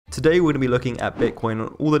Today we're going to be looking at Bitcoin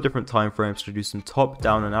on all the different time frames to do some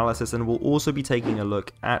top-down analysis, and we'll also be taking a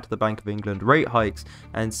look at the Bank of England rate hikes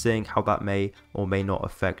and seeing how that may or may not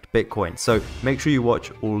affect Bitcoin. So make sure you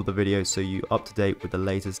watch all of the videos so you're up to date with the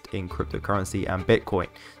latest in cryptocurrency and Bitcoin.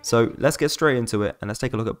 So let's get straight into it and let's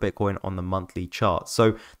take a look at Bitcoin on the monthly chart.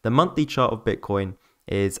 So the monthly chart of Bitcoin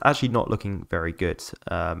is actually not looking very good,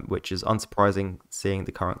 which is unsurprising seeing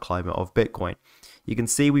the current climate of Bitcoin. You can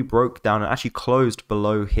see we broke down and actually closed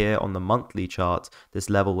below here on the monthly chart,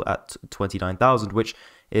 this level at 29,000, which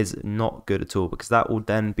is not good at all because that will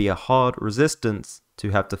then be a hard resistance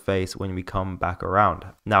to have to face when we come back around.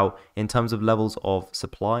 Now, in terms of levels of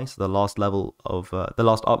supply, so the last level of the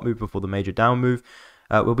last up move before the major down move,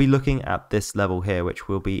 we'll be looking at this level here, which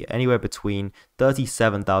will be anywhere between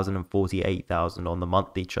 37,000 and 48,000 on the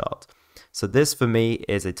monthly chart. So this for me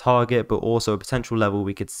is a target, but also a potential level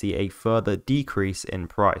we could see a further decrease in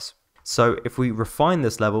price. So if we refine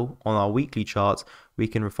this level on our weekly chart, we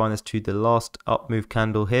can refine this to the last up move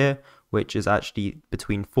candle here, which is actually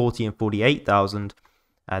between 40 and 48,000.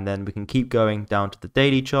 And then we can keep going down to the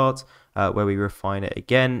daily chart where we refine it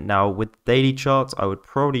again. Now with daily charts, I would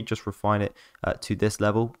probably just refine it to this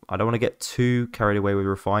level. I don't want to get too carried away with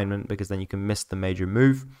refinement because then you can miss the major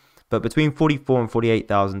move. But between 44 and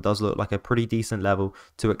 48,000 does look like a pretty decent level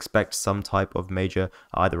to expect some type of major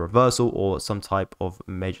either reversal or some type of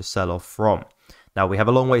major sell-off from. Now, we have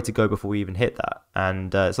a long way to go before we even hit that.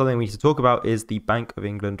 And something we need to talk about is the Bank of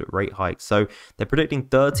England rate hike. So they're predicting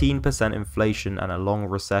 13% inflation and a long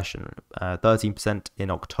recession, 13% in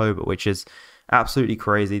October, which is absolutely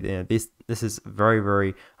crazy. You know, this is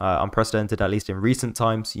very unprecedented, at least in recent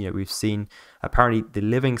times. You know, we've seen apparently the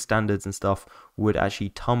living standards and stuff would actually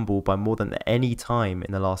tumble by more than any time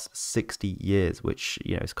in the last 60 years, which,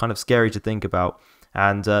 you know, is kind of scary to think about.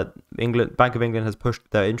 And Bank of England has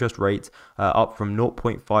pushed their interest rate up from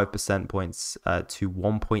 0.5 percent points to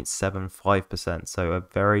 1.75%. So a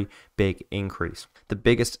very big increase. The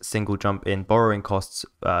biggest single jump in borrowing costs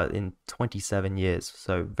in 27 years.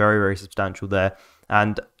 So very substantial there.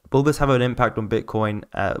 And will this have an impact on Bitcoin?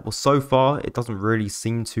 Well, so far, it doesn't really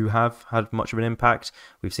seem to have had much of an impact.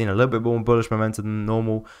 We've seen a little bit more bullish momentum than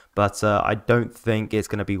normal, but I don't think it's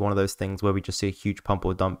going to be one of those things where we just see a huge pump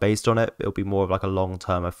or dump based on it. It'll be more of like a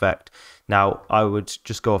long-term effect. Now, I would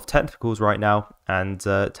just go off technicals right now and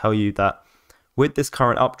tell you that with this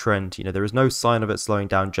current uptrend, you know, there is no sign of it slowing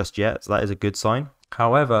down just yet, so that is a good sign.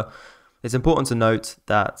 However, it's important to note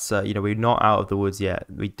that, you know, we're not out of the woods yet.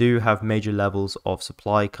 We do have major levels of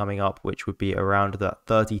supply coming up, which would be around that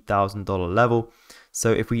 $30,000 level.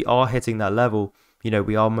 So if we are hitting that level, you know,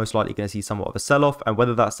 we are most likely going to see somewhat of a sell-off. And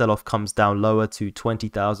whether that sell-off comes down lower to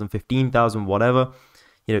 20,000, 15,000, whatever,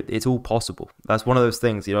 you know, it's all possible. That's one of those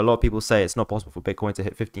things, you know, a lot of people say it's not possible for Bitcoin to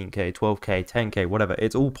hit 15K, 12K, 10K, whatever.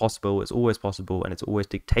 It's all possible. It's always possible. And it's always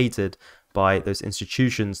dictated by those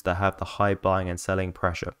institutions that have the high buying and selling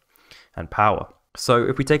pressure and power. So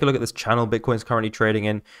if we take a look at this channel Bitcoin is currently trading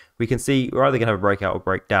in, we can see we're either going to have a breakout or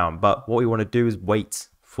breakdown, but what we want to do is wait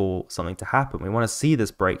for something to happen. We want to see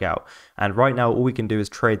this breakout, and right now all we can do is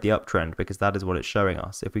trade the uptrend because that is what it's showing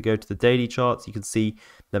us. If we go to the daily charts, you can see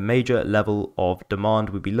the major level of demand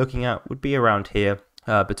we'd be looking at would be around here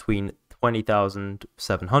between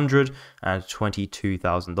 $20,700 and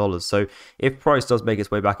 $22,000. So if price does make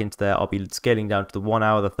its way back into there, I'll be scaling down to the 1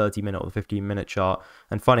 hour, the 30-minute, or the 15-minute chart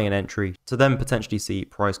and finding an entry to then potentially see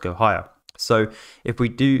price go higher. So if we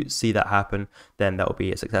do see that happen, then that will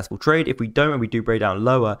be a successful trade. If we don't and we do break down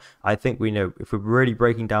lower, I think we know if we're really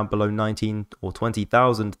breaking down below 19 or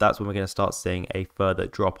 20,000, that's when we're going to start seeing a further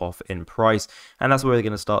drop off in price. And that's where we're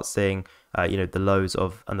going to start seeing you know, the lows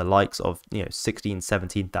of and the likes of, you know,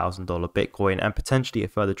 $16,000, $17,000 Bitcoin, and potentially a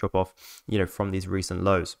further drop off, you know, from these recent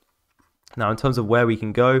lows. Now, in terms of where we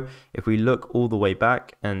can go, if we look all the way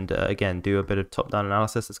back and again do a bit of top-down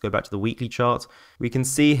analysis, let's go back to the weekly chart. We can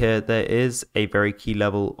see here there is a very key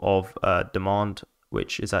level of demand,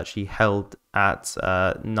 which is actually held at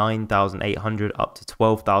 9,800 up to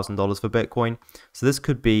 $12,000 for Bitcoin. So this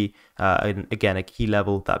could be, again, a key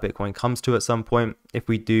level that Bitcoin comes to at some point. If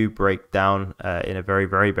we do break down in a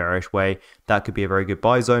very bearish way, that could be a very good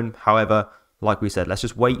buy zone. However, like we said, let's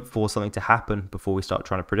just wait for something to happen before we start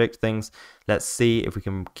trying to predict things. Let's see if we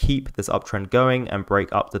can keep this uptrend going and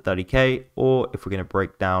break up to 30K, or if we're going to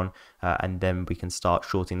break down and then we can start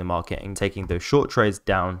shorting the market and taking those short trades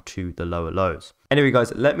down to the lower lows. Anyway,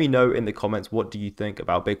 guys, let me know in the comments, what do you think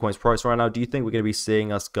about Bitcoin's price right now? Do you think we're going to be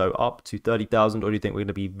seeing us go up to 30,000, or do you think we're going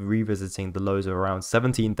to be revisiting the lows of around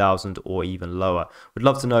 17,000 or even lower? Would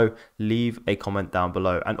love to know. Leave a comment down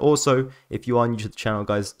below. And also, if you are new to the channel,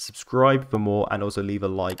 guys, subscribe for more and also leave a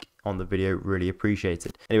like on the video. Really appreciate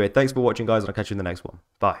it. Anyway, thanks for watching, guys, and I'll catch you in the next one.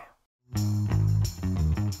 Bye.